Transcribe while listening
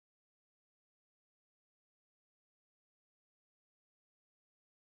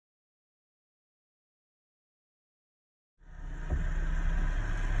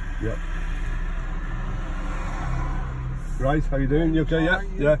Yep. Right, how you doing? You okay? Yeah?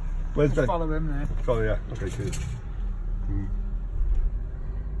 Yeah. Where's Ben? Follow him there. Follow, yeah. Okay, cheers.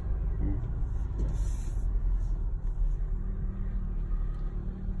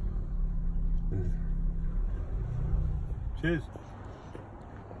 Cheers.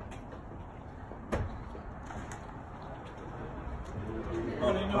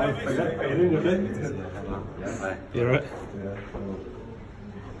 Hi, how you doing? You okay? You alright? Yeah.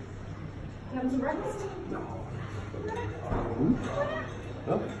 Have some breakfast?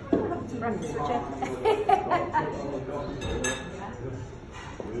 No? Have some breakfast, Richard.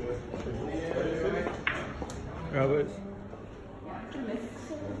 Robert.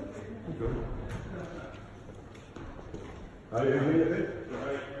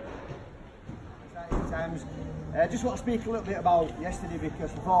 I just want to speak a little bit about yesterday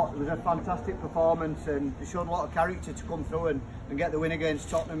because I thought it was a fantastic performance and they showed a lot of character to come through and get the win against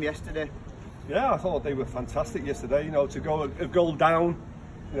Tottenham yesterday. Yeah, I thought they were fantastic yesterday, you know, to go a goal down,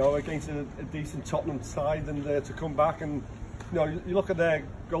 you know, against a decent Tottenham side and to come back and, you know, you look at their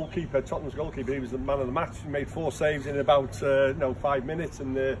goalkeeper, Tottenham's goalkeeper, he was the man of the match, he made 4 saves in about, 5 minutes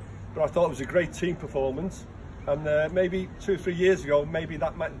and but I thought it was a great team performance and maybe 2 or 3 years ago, maybe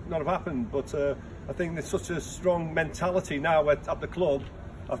that might not have happened, but I think there's such a strong mentality now at the club.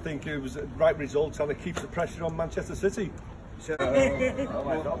 I think it was the right result and it keeps the pressure on Manchester City. So,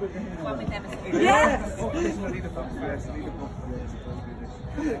 One with them. Yes!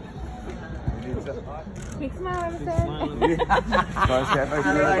 Big smile, everything.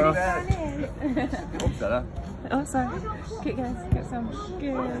 Oh, sorry. Good guys, get some.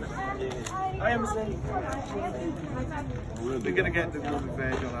 Good. I am saying. We're going to get the golden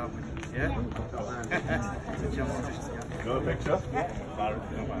veg on, aren't we? Yeah? Got a picture?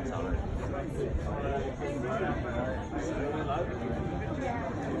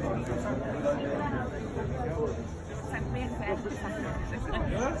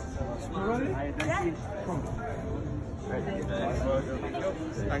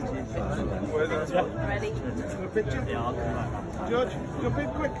 Thank you. Ready? A picture? George, jump in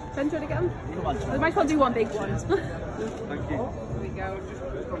quick. Ben, try to get them? Come on. I might as well do one big one. Thank you. Here we go.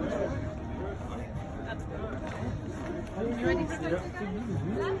 You ready to go?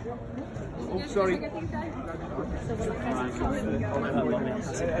 Oh, sorry.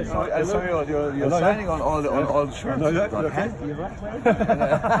 Sorry, you're signing on all the shirts. No, yeah, okay.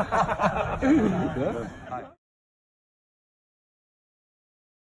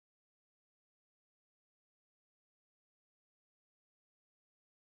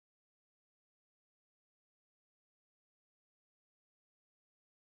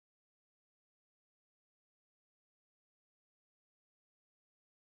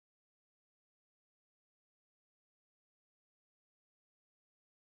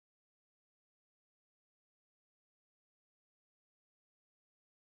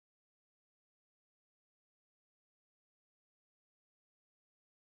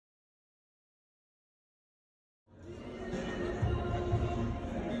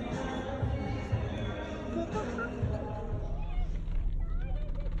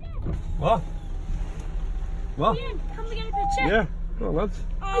 What? What? Ian, come and get a picture. Yeah. Well, lads.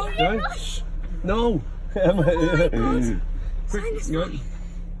 Oh, Yeah. Rush. No. Oh my god. Sign this Yeah. one.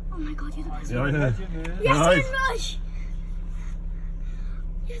 Oh my god, you're the best. Yeah, one. yeah. Yes, Right. Ian Rush.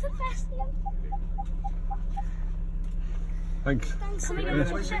 You're the best. Ian. Thanks. Thanks. Can we get a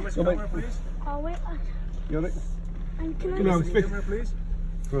picture? Go, mate. Oh wait. You alright? Can I No, it's big. Please.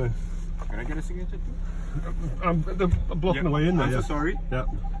 Right. Can I get a signature too? I'm blocking the way in there. I'm Yeah. so sorry. Yeah.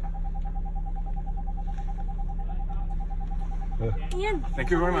 Ian, Thank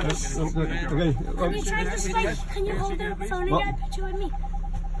you very much. Okay. can you try this way? Can you hold the phone and What? get a picture with me?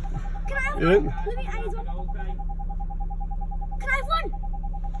 Can I have Yeah. one? Let me eyes one. Can I have one?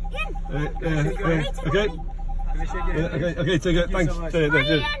 Ian. Okay. Okay, take it. Thanks. Bye,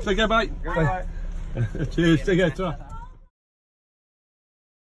 Take care, bye. Bye. Cheers, take care. Ta-ra.